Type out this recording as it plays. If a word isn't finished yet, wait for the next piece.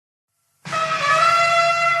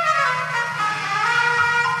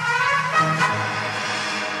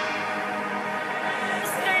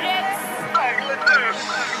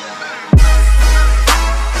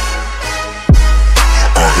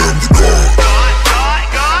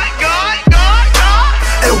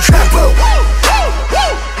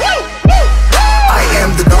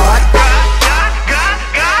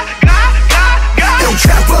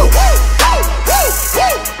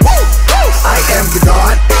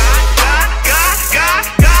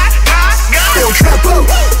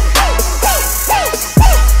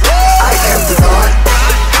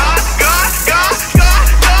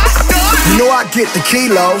get the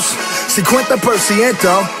kilos, 50%.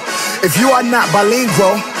 If you are not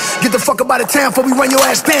bilingual, get the fuck up out of town before we run your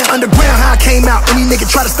ass down. Underground, how I came out. Any nigga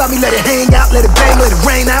try to stop me, let it hang out, let it bang, let it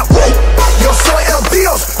rain out. Yo soy el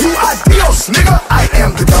Dios, you are Dios, nigga. I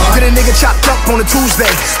am the God. Get a nigga chopped up on a Tuesday,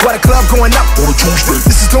 while the club going up on a Tuesday.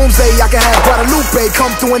 This is Doomsday, I can have Guadalupe come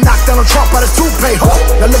through and knock down a Trump out his toupee.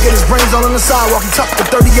 Now look at his brains all on the sidewalk. He tucked the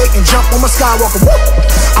 38 and jump on my Skywalker.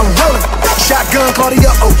 I'm rolling, shotgun, Claudia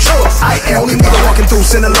Ochoa. I am only nigga walking through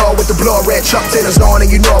Sinaloa with the blood red Chuck Taylors on, and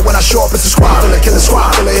you know when I show up it's a squad full of killer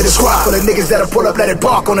squad full of hit a squad full of niggas that'll pull up, let it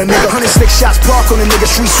bark on a nigga. 106 shots park on a nigga,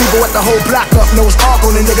 street sweeper at the whole block up, nose arc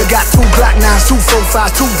on a nigga. Got 2 Glock 9s, 2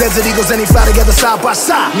 4-5s, 2 Desert Eagles, and they fly together side by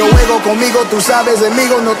side. No juego conmigo, tú sabes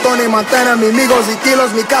amigo, no Tony Montana, mi amigos y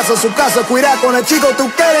kilos, mi casa, su casa, cuida con el chico, tú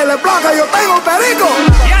quieres la placa, yo tengo perico.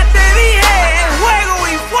 Ya te dije, el juego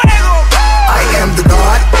y fuego. I am the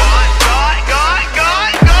God.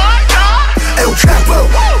 El Chapo.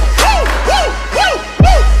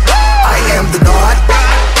 I am the God.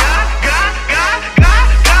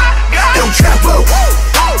 El Chapo.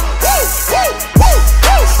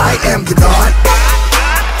 I am the God.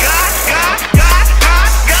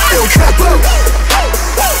 El Chapo.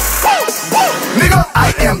 Nigga,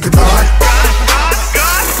 I am the God.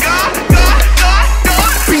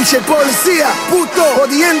 Pinche policía, puto,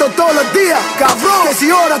 jodiendo todos los días. Cabrón, que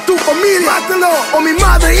si ora tu familia, mátalo, o mi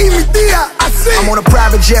madre y mi tía. I'm on a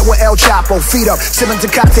private jet with El Chapo, feet up, sipping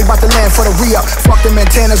Tecate, bout to land for the re-up. Fuck them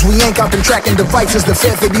antennas, we ain't got them tracking devices. The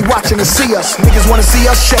feds, they be watching to see us. Niggas wanna see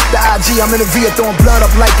us, check the IG. I'm in the Via, throwing blood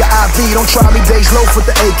up like an IV. Don't try me, days low with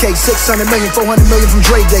the AK. 600 million, 400 million from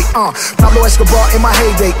Dre Day. Pablo Escobar in my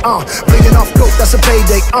heyday. Bleeding off coke, that's a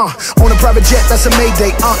payday. On a private jet, that's a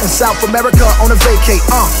Mayday. In South America, on a vacate.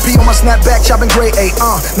 Be on my snapback, chopping grade A.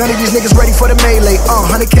 None of these niggas ready for the melee.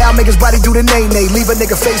 100 cal, make his body do the nay-nay. Leave a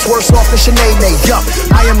nigga face worse off than Sinead. Yup,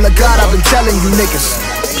 I am the God, I've been telling you niggas.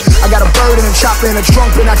 I got a bird and a chopper and a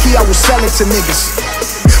trunk in Ikea, I will sell it to niggas.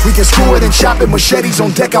 We can screw it and chop it, machetes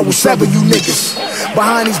on deck, I will sever you niggas.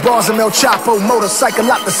 Behind these bars I'm El Chapo, motorcycle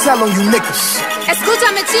lot to sell on you niggas.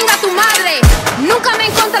 Escúchame, chinga tu madre, nunca me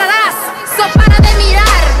encontrarás, so para de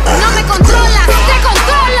mirar. No me controlas, te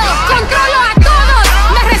controlo, controlo a todos.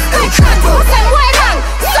 Me respetan, o se mueran.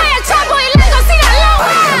 Soy el Chapo y Lendo Sinaloa.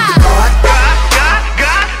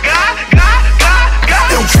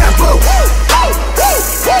 El Chapo.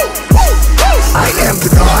 I am the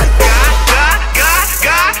God.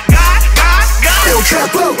 El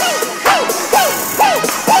Chapo.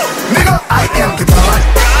 Nigga, I am the God.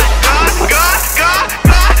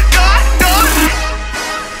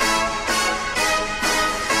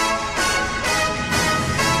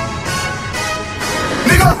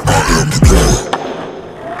 Nigga, I am the God.